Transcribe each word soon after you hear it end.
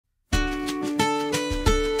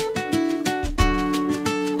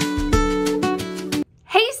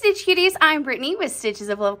cuties, I'm Brittany with Stitches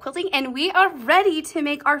of Love Quilting, and we are ready to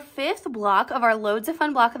make our 5th block of our Loads of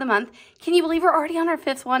Fun block of the month. Can you believe we're already on our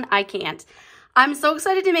 5th one? I can't. I'm so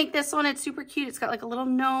excited to make this one. It's super cute. It's got like a little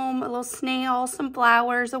gnome, a little snail, some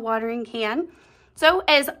flowers, a watering can. So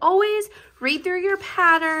as always, read through your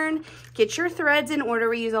pattern, get your threads in order.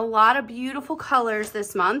 We use a lot of beautiful colors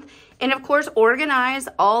this month. And of course, organize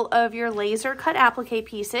all of your laser cut applique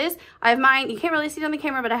pieces. I have mine, you can't really see it on the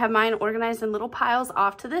camera, but I have mine organized in little piles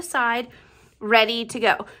off to the side, ready to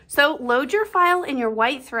go. So load your file in your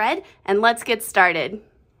white thread and let's get started.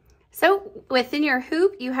 So within your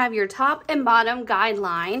hoop, you have your top and bottom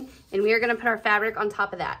guideline, and we are gonna put our fabric on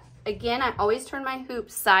top of that. Again, I always turn my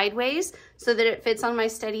hoop sideways so that it fits on my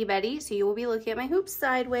Steady Betty. So you will be looking at my hoop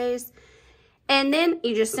sideways. And then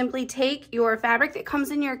you just simply take your fabric that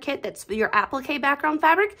comes in your kit, that's your applique background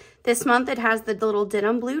fabric. This month it has the little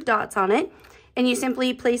denim blue dots on it. And you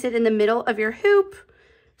simply place it in the middle of your hoop,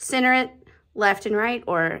 center it left and right,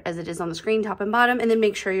 or as it is on the screen, top and bottom, and then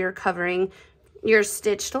make sure you're covering your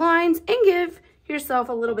stitched lines and give yourself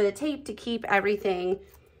a little bit of tape to keep everything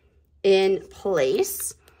in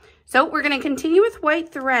place. So we're going to continue with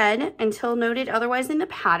white thread until noted otherwise in the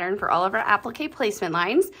pattern for all of our applique placement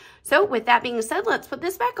lines. So with that being said, let's put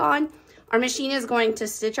this back on. Our machine is going to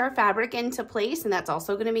stitch our fabric into place, and that's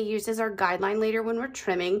also going to be used as our guideline later when we're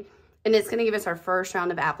trimming. And it's going to give us our first round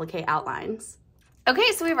of applique outlines.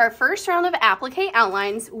 Okay, so we have our first round of applique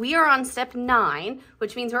outlines. We are on step 9,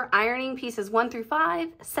 which means we're ironing pieces 1 through 5,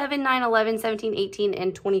 7, 9, 11, 17, 18,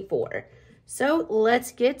 and 24. So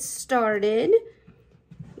let's get started.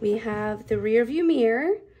 We have the rear view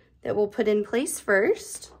mirror that we'll put in place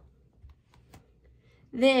first.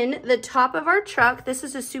 Then the top of our truck, this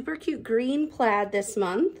is a super cute green plaid this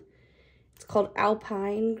month. It's called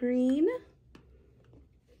Alpine Green.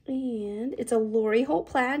 And it's a Lori Holt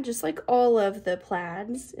plaid, just like all of the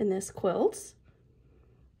plaids in this quilt.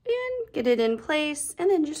 And get it in place, and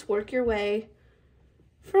then just work your way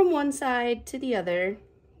from one side to the other,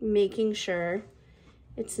 making sure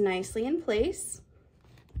it's nicely in place.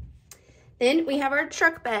 Then we have our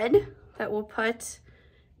truck bed that we'll put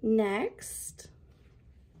next.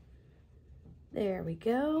 There we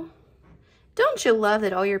go. Don't you love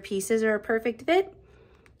that all your pieces are a perfect fit?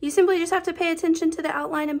 You simply just have to pay attention to the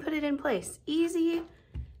outline and put it in place. Easy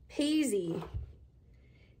peasy.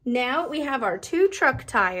 Now we have our 2 truck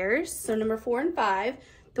tires, so number 4 and 5.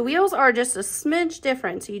 The wheels are just a smidge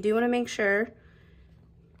different, so you do want to make sure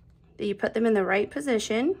that you put them in the right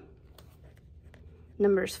position.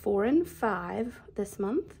 Numbers 4 and 5 this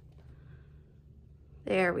month.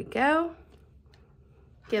 There we go.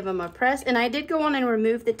 Give them a press. And I did go on and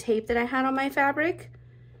remove the tape that I had on my fabric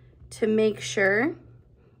to make sure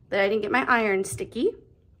that I didn't get my iron sticky.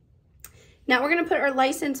 Now we're going to put our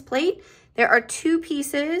license plate. There are 2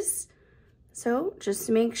 pieces, so just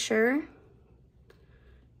make sure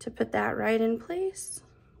to put that right in place.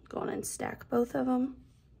 Go on and stack both of them.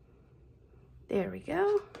 There we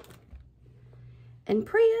go. And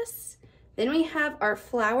Prius. Then we have our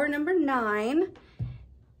flower number 9,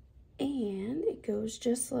 and it goes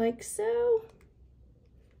just like so.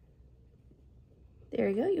 There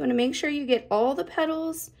you go. You want to make sure you get all the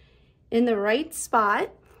petals in the right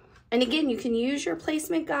spot. And again, you can use your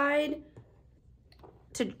placement guide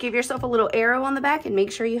to give yourself a little arrow on the back and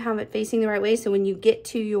make sure you have it facing the right way, so when you get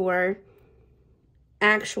to your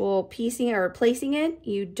actual piecing or placing it,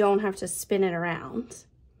 you don't have to spin it around.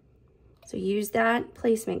 So use that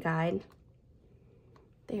placement guide.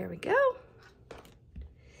 There we go.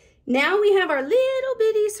 Now we have our little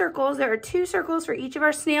bitty circles. There are 2 circles for each of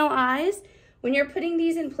our snail eyes. When you're putting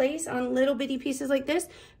these in place on little bitty pieces like this,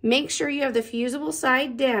 make sure you have the fusible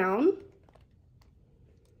side down.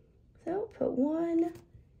 So put 1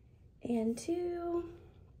 and 2.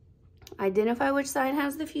 Identify which side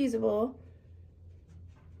has the fusible.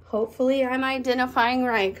 Hopefully I'm identifying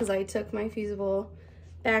right because I took my fusible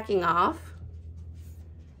backing off.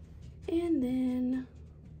 And then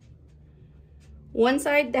one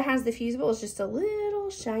side that has the fusible is just a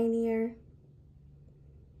little shinier.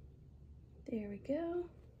 There we go.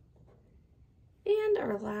 And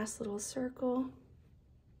our last little circle.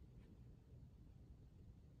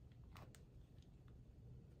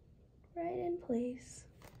 Right in place.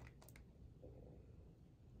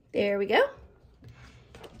 There we go.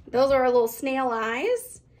 Those are our little snail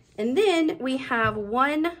eyes. And then we have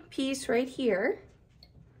 1 piece right here.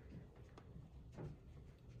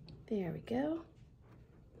 There we go.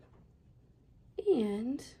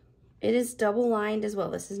 And it is double lined as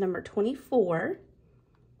well. This is number 24.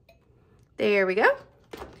 There we go.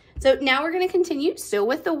 So now we're going to continue still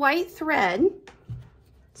with the white thread.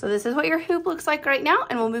 So this is what your hoop looks like right now,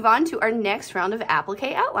 and we'll move on to our next round of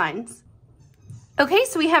applique outlines. Okay,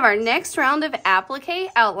 so we have our next round of applique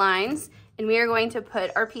outlines, and we are going to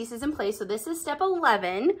put our pieces in place. So this is step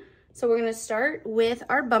 11. So we're gonna start with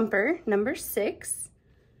our bumper, number 6,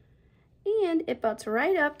 and it butts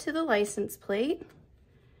right up to the license plate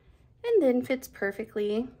and then fits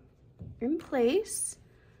perfectly in place.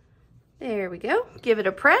 There we go. Give it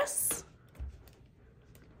a press.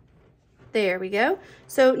 There we go.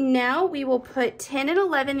 So now we will put 10 and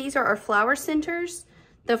 11. These are our flower centers.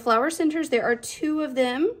 The flower centers, there are 2 of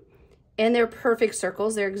them, and they're perfect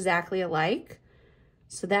circles. They're exactly alike.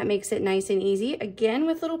 So that makes it nice and easy. Again,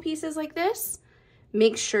 with little pieces like this,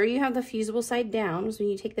 make sure you have the fusible side down. So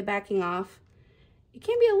when you take the backing off, it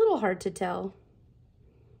can be a little hard to tell.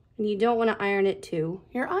 And you don't want to iron it to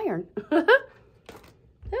your iron.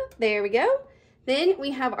 Oh, there we go. Then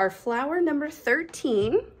we have our flower number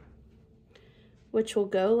 13, which will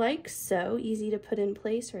go like so. Easy to put in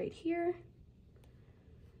place right here.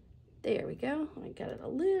 There we go. I got it a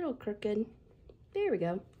little crooked. There we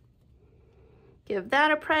go. Give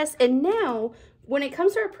that a press. And now, when it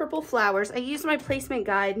comes to our purple flowers, I used my placement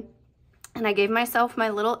guide and I gave myself my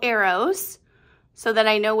little arrows so that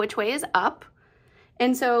I know which way is up.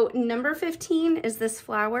 And so number 15 is this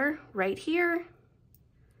flower right here.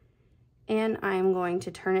 And I'm going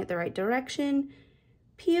to turn it the right direction,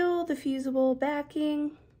 peel the fusible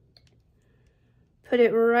backing, put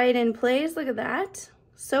it right in place. Look at that.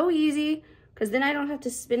 So easy, because then I don't have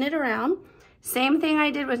to spin it around. Same thing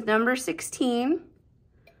I did with number 16.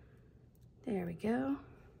 There we go.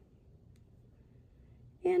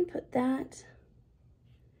 And put that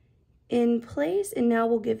in place. And now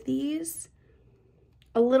we'll give these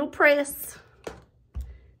a little press.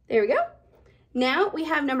 There we go. Now we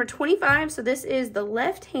have number 25. So this is the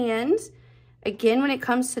left hand. Again, when it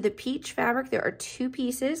comes to the peach fabric, there are 2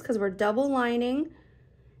 pieces because we're double lining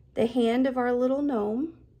the hand of our little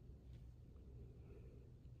gnome.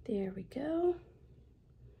 There we go.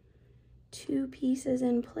 2 pieces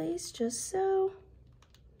in place, just so.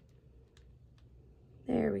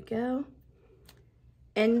 There we go.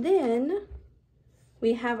 And then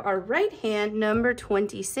we have our right hand, number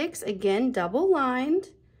 26, again, double lined.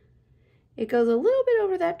 It goes a little bit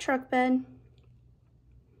over that truck bed.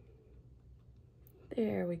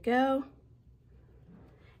 There we go.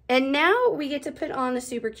 And now we get to put on the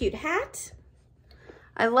super cute hat.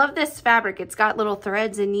 I love this fabric. It's got little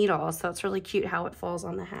threads and needles, so it's really cute how it falls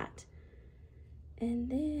on the hat.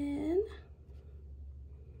 And then,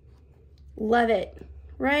 love it.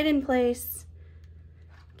 Right in place.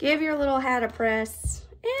 Give your little hat a press.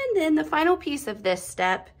 And then the final piece of this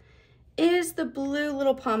step is the blue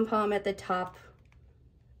little pom-pom at the top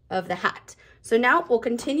of the hat. So now we'll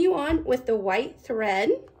continue on with the white thread.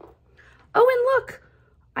 Oh, and look,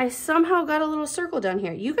 I somehow got a little circle down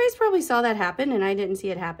here. You guys probably saw that happen and I didn't see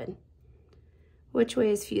it happen. Which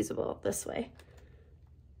way is fusible? This way.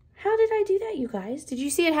 How did I do that, you guys? Did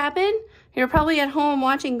you see it happen? You're probably at home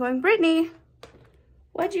watching going, Brittany,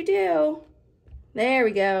 what'd you do? There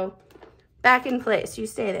we go. Back in place. You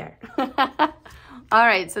stay there. All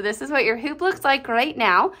right, so this is what your hoop looks like right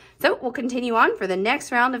now. So we'll continue on for the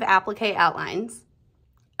next round of applique outlines.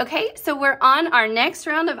 Okay, so we're on our next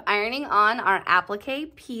round of ironing on our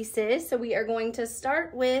applique pieces. So we are going to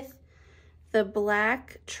start with the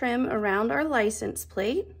black trim around our license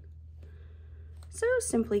plate. So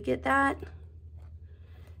simply get that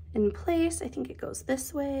in place. I think it goes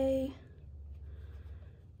this way.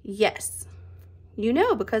 Yes, you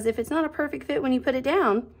know, because if it's not a perfect fit when you put it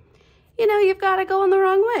down, you know, you've got to go in the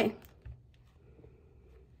wrong way.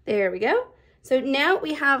 There we go. So now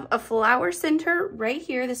we have a flower center right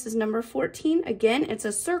here. This is number 14. Again, it's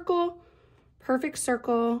a circle, perfect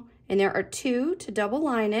circle, and there are 2 to double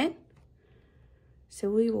line it.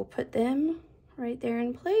 So we will put them right there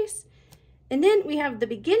in place. And then we have the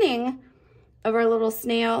beginning of our little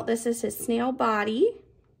snail. This is his snail body.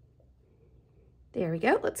 There we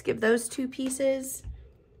go. Let's give those 2 pieces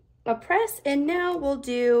a press. And now we'll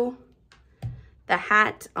do the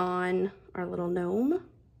hat on our little gnome.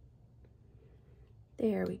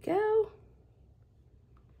 There we go.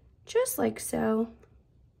 Just like so.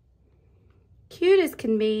 Cute as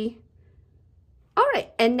can be. All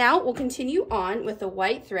right, and now we'll continue on with the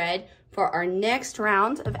white thread for our next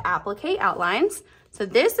round of applique outlines. So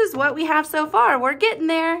this is what we have so far. We're getting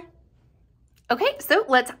there. Okay, so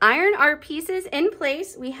let's iron our pieces in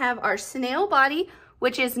place. We have our snail body,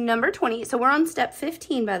 which is number 20. So we're on step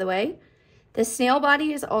 15, by the way. The snail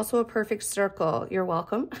body is also a perfect circle. You're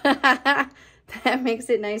welcome. That makes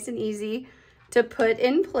it nice and easy to put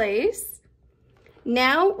in place.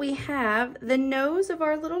 Now we have the nose of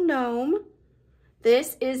our little gnome.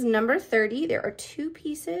 This is number 30. There are 2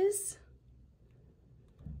 pieces.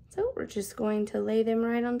 So we're just going to lay them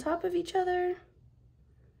right on top of each other.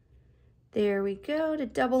 There we go, to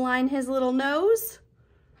double line his little nose.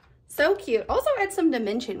 So cute. Also adds some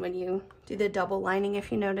dimension when you do the double lining,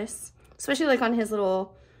 if you notice, especially like on his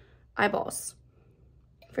little eyeballs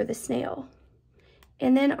for the snail.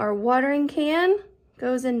 And then our watering can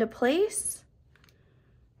goes into place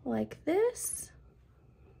like this.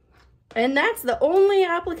 And that's the only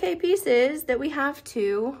applique pieces that we have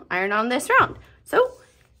to iron on this round. So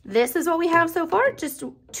this is what we have so far. Just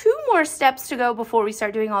 2 more steps to go before we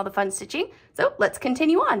start doing all the fun stitching. So let's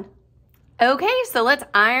continue on. Okay, so let's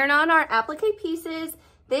iron on our applique pieces.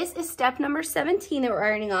 This is step number 17 that we're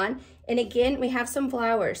ironing on. And again, we have some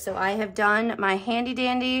flowers. So I have done my handy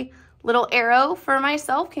dandy little arrow for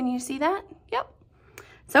myself. Can you see that? Yep.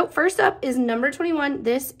 So first up is number 21.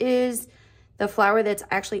 This is the flower that's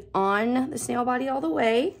actually on the snail body all the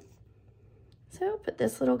way. So put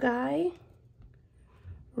this little guy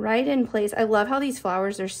right in place. I love how these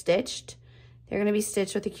flowers are stitched. They're going to be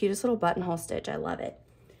stitched with the cutest little buttonhole stitch. I love it.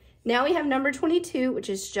 Now we have number 22, which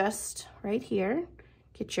is just right here.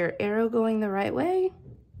 Get your arrow going the right way.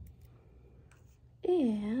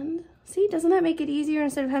 And see, doesn't that make it easier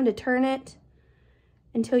instead of having to turn it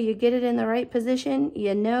until you get it in the right position?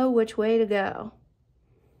 You know which way to go.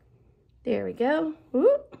 There we go.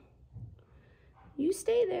 Whoop. You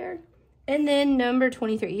stay there. And then number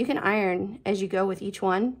 23, you can iron as you go with each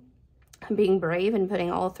one. I'm being brave and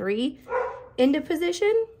putting all 3 into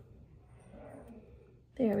position.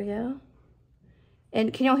 There we go.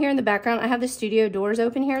 And can y'all hear in the background? I have the studio doors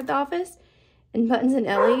open here at the office. And Buttons and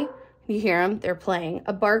Ellie, you hear them, they're playing.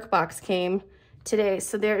 A bark box came today.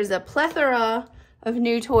 So there is a plethora of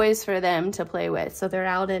new toys for them to play with. So they're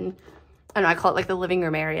out in, I don't know, I call it like the living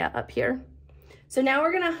room area up here. So now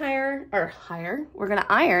we're gonna we're gonna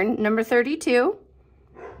iron number 32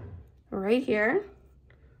 right here.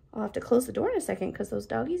 I'll have to close the door in a second because those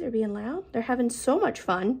doggies are being loud. They're having so much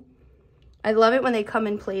fun. I love it when they come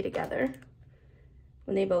and play together,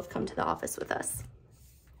 when they both come to the office with us.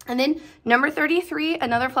 And then number 33,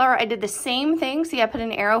 another flower, I did the same thing. See, I put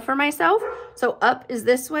an arrow for myself. So up is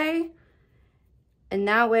this way, and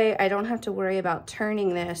that way I don't have to worry about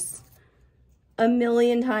turning this a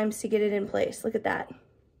million times to get it in place. Look at that.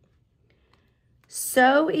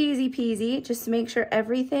 So easy peasy. Just make sure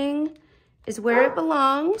everything is where it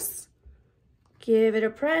belongs. Give it a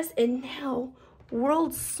press. And now,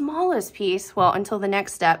 world's smallest piece, well, until the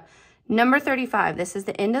next step, number 35. This is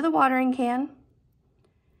the end of the watering can.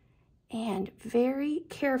 And very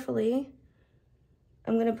carefully,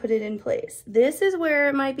 I'm gonna put it in place. This is where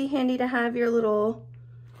it might be handy to have your little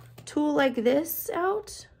tool like this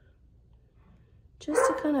out, just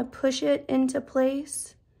to kind of push it into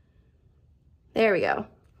place. There we go.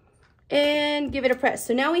 And give it a press.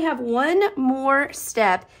 So now we have one more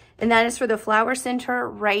step, and that is for the flower center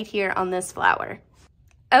right here on this flower.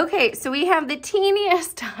 Okay, so we have the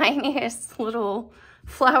teeniest, tiniest little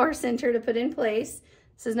flower center to put in place.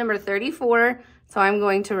 This is number 34. So I'm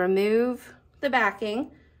going to remove the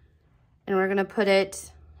backing, and we're gonna put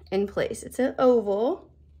it in place. It's an oval.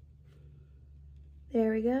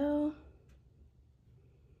 There we go.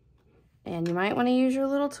 And you might want to use your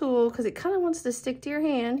little tool because it kind of wants to stick to your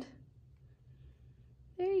hand.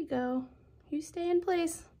 There you go. You stay in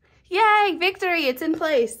place. Yay, victory, it's in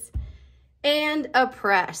place. And a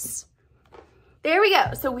press. There we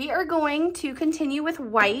go. So we are going to continue with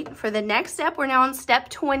white for the next step. We're now on step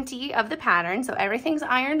 20 of the pattern. So everything's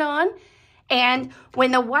ironed on. And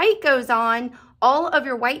when the white goes on, all of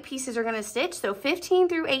your white pieces are going to stitch. So 15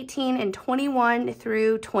 through 18 and 21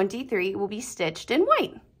 through 23 will be stitched in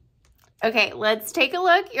white. Okay, let's take a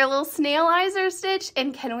look. Your little snail eyes are stitched,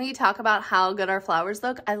 and can we talk about how good our flowers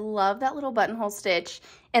look? I love that little buttonhole stitch,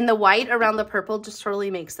 and the white around the purple just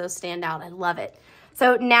totally makes those stand out. I love it.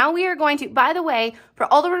 So now we are going to, by the way, for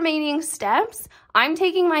all the remaining steps, I'm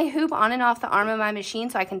taking my hoop on and off the arm of my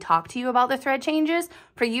machine so I can talk to you about the thread changes.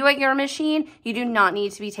 For you at your machine, you do not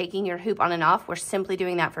need to be taking your hoop on and off. We're simply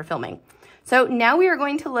doing that for filming. So now we are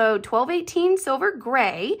going to load 1218 silver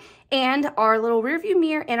gray, and our little rear view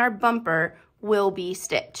mirror and our bumper will be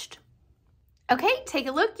stitched. Okay, take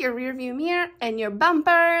a look. Your rear view mirror and your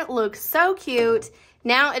bumper look so cute.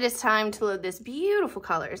 Now it is time to load this beautiful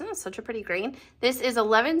color. Isn't that such a pretty green? This is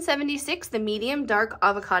 1176, the medium dark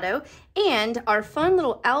avocado, and our fun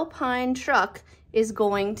little alpine truck is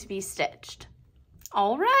going to be stitched.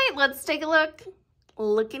 All right, let's take a look.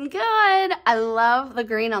 Looking good. I love the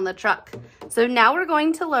green on the truck. So now we're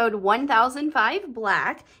going to load 1005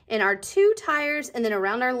 black, and our 2 tires and then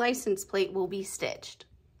around our license plate will be stitched.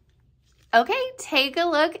 Okay, take a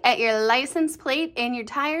look at your license plate and your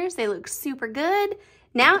tires. They look super good.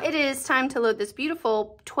 Now it is time to load this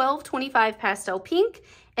beautiful 1225 pastel pink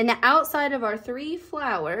and the outside of our 3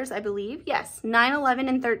 flowers, I believe. Yes, 9, 11,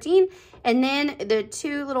 and 13. And then the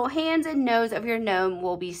 2 little hands and nose of your gnome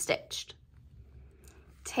will be stitched.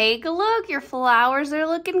 Take a look, your flowers are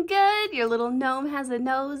looking good. Your little gnome has a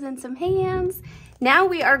nose and some hands. Now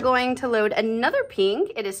we are going to load another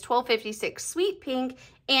pink. It is 1256 sweet pink,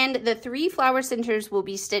 and the 3 flower centers will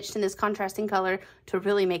be stitched in this contrasting color to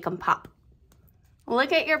really make them pop.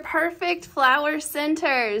 Look at your perfect flower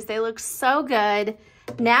centers. They look so good.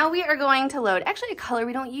 Now we are going to load, actually a color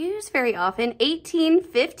we don't use very often,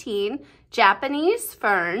 1815 Japanese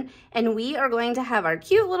fern, and we are going to have our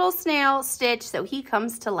cute little snail stitch so he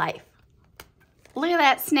comes to life. Look at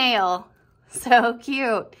that snail, so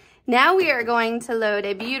cute. Now we are going to load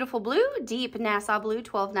a beautiful blue, deep Nassau blue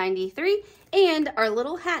 1293, and our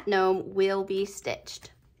little hat gnome will be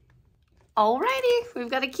stitched. Alrighty, we've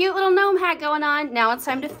got a cute little gnome hat going on. Now it's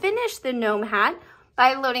time to finish the gnome hat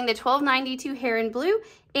by loading the 1292 heron blue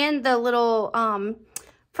and the little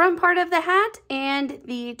front part of the hat, and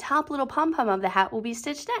the top little pom-pom of the hat will be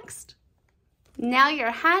stitched next. Now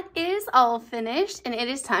your hat is all finished, and it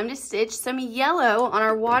is time to stitch some yellow on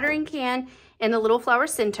our watering can and the little flower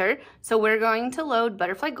center. So we're going to load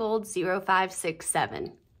Butterfly Gold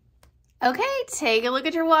 0567. Okay, take a look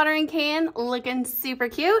at your watering can, looking super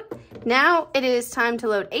cute. Now it is time to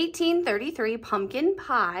load 1833 Pumpkin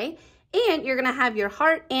Pie, and you're gonna have your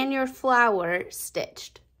heart and your flower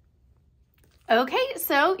stitched. Okay,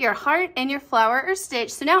 so your heart and your flower are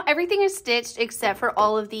stitched. So now everything is stitched except for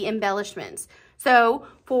all of the embellishments. So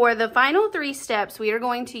for the final 3 steps, we are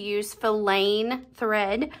going to use filaine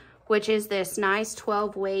thread, which is this nice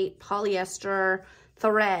 12 weight polyester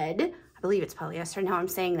thread. I believe it's polyester. Now I'm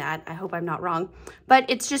saying that. I hope I'm not wrong. But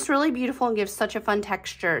it's just really beautiful and gives such a fun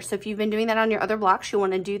texture. So if you've been doing that on your other blocks, you'll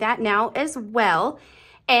want to do that now as well.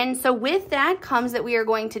 And so with that comes that we are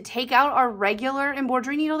going to take out our regular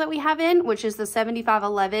embroidery needle that we have in, which is the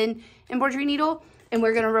 7511 embroidery needle, and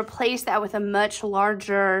we're going to replace that with a much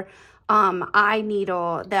larger eye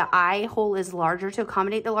needle. The eye hole is larger to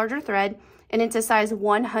accommodate the larger thread, and it's a size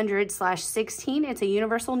 100/16. It's a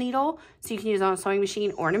universal needle, so you can use it on a sewing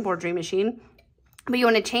machine or an embroidery machine. But you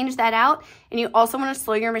want to change that out, and you also want to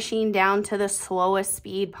slow your machine down to the slowest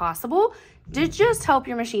speed possible to just help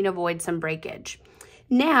your machine avoid some breakage.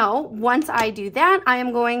 Now, once I do that, I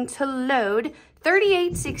am going to load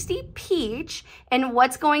 3860 Peach, and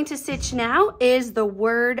what's going to stitch now is the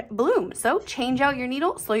word bloom. So change out your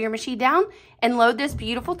needle, slow your machine down, and load this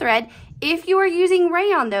beautiful thread. If you are using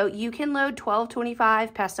rayon though, you can load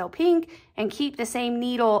 1225 Pastel Pink and keep the same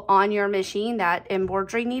needle on your machine, that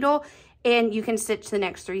embroidery needle, and you can stitch the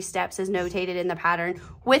next 3 steps as notated in the pattern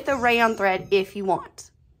with the rayon thread if you want.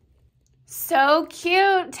 So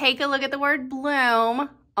cute. Take a look at the word bloom.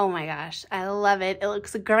 Oh my gosh, I love it. It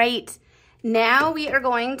looks great. Now we are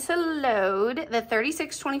going to load the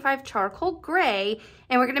 3625 charcoal gray,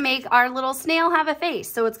 and we're going to make our little snail have a face.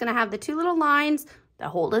 So it's going to have the 2 little lines that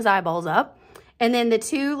hold his eyeballs up, and then the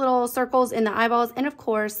 2 little circles in the eyeballs, and of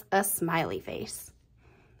course a smiley face.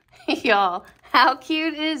 Y'all, how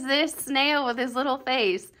cute is this snail with his little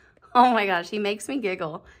face? Oh my gosh, he makes me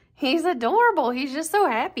giggle. He's adorable. He's just so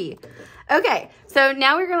happy. Okay, so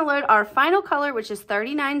now we're going to load our final color, which is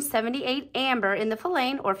 3978 Amber in the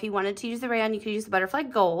filaine, or if you wanted to use the rayon, you could use the Butterfly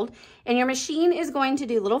Gold. And your machine is going to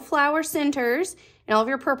do little flower centers and all of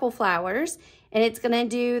your purple flowers, and it's going to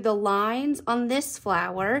do the lines on this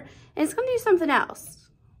flower, and it's going to do something else.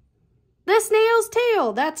 The snail's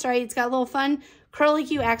tail. That's right. It's got a little fun curly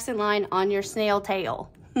Q accent line on your snail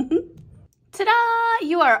tail. Ta-da!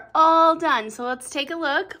 You are all done. So let's take a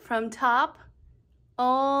look from top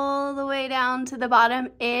all the way down to the bottom.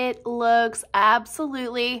 It looks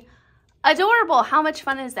absolutely adorable. How much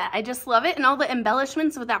fun is that? I just love it. And all the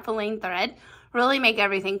embellishments with that filaine thread really make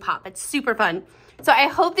everything pop. It's super fun. So I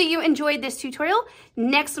hope that you enjoyed this tutorial.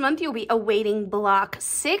 Next month, you'll be awaiting block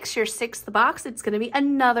 6, your 6th box. It's going to be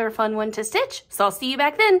another fun one to stitch. So I'll see you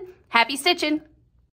back then. Happy stitching.